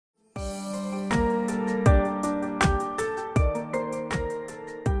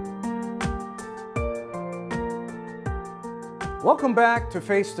Welcome back to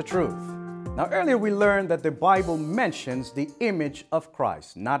Face the Truth. Now, earlier we learned that the Bible mentions the image of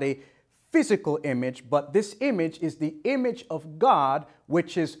Christ, not a physical image, but this image is the image of God,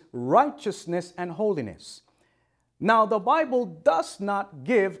 which is righteousness and holiness. Now, the Bible does not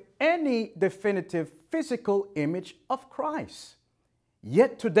give any definitive physical image of Christ.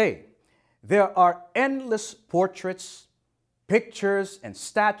 Yet today, there are endless portraits, pictures, and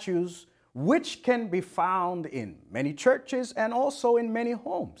statues which can be found in many churches and also in many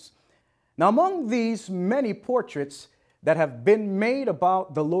homes. Now, among these many portraits that have been made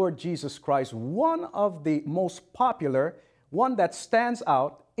about the Lord Jesus Christ, one of the most popular, one that stands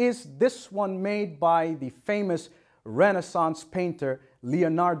out, is this one made by the famous Renaissance painter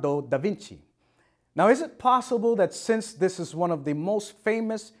Leonardo da Vinci. Now, is it possible that since this is one of the most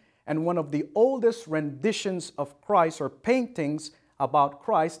famous and one of the oldest renditions of Christ or paintings about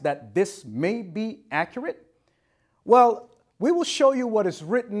Christ, that this may be accurate? Well, we will show you what is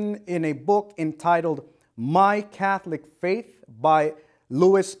written in a book entitled My Catholic Faith by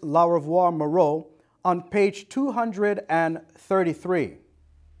Louis Laurevoire Moreau on page 233.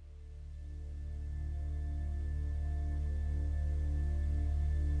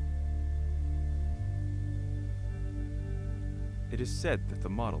 It is said that the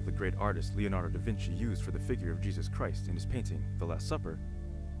model the great artist Leonardo da Vinci used for the figure of Jesus Christ in his painting, The Last Supper,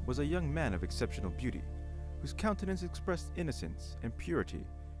 was a young man of exceptional beauty, whose countenance expressed innocence and purity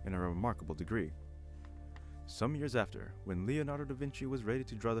in a remarkable degree. Some years after, when Leonardo da Vinci was ready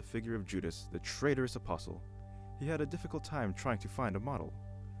to draw the figure of Judas, the traitorous apostle, he had a difficult time trying to find a model.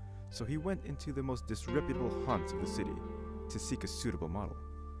 So he went into the most disreputable haunts of the city to seek a suitable model.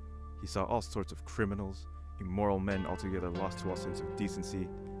 He saw all sorts of criminals, immoral men altogether lost to all sense of decency,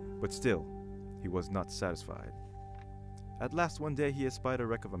 but still, he was not satisfied. At last one day he espied a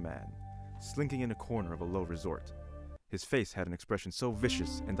wreck of a man, slinking in a corner of a low resort. His face had an expression so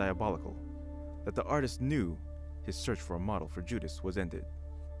vicious and diabolical that the artist knew his search for a model for Judas was ended.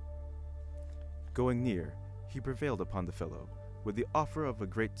 Going near, he prevailed upon the fellow with the offer of a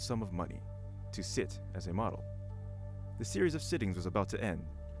great sum of money to sit as a model. The series of sittings was about to end,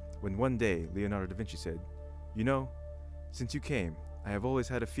 when one day Leonardo da Vinci said, "You know, since you came, I have always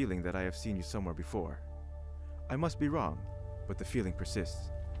had a feeling that I have seen you somewhere before. I must be wrong, but the feeling persists."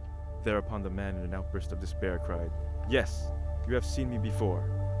 Thereupon the man in an outburst of despair cried, "Yes, you have seen me before.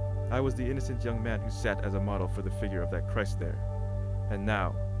 I was the innocent young man who sat as a model for the figure of that Christ there. And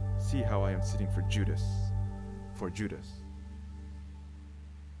now, see how I am sitting for Judas. For Judas."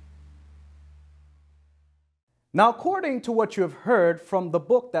 Now, according to what you have heard from the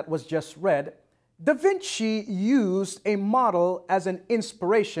book that was just read, Da Vinci used a model as an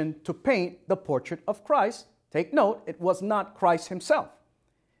inspiration to paint the portrait of Christ. Take note, it was not Christ himself.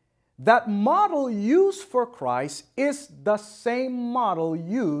 That model used for Christ is the same model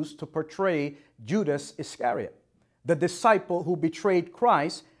used to portray Judas Iscariot, the disciple who betrayed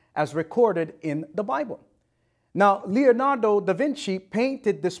Christ, as recorded in the Bible. Now, Leonardo da Vinci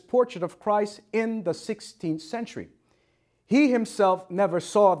painted this portrait of Christ in the 16th century. He himself never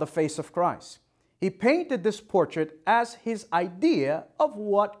saw the face of Christ. He painted this portrait as his idea of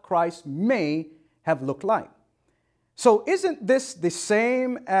what Christ may have looked like. So isn't this the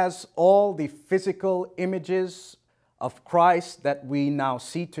same as all the physical images of Christ that we now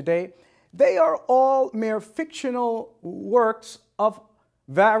see today? They are all mere fictional works of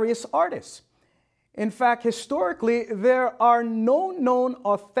various artists. In fact, historically, there are no known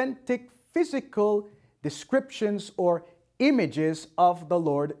authentic physical descriptions or images of the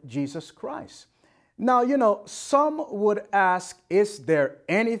Lord Jesus Christ. Now, some would ask, is there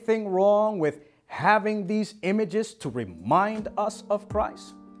anything wrong with having these images to remind us of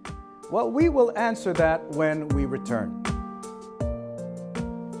Christ? Well, we will answer that when we return.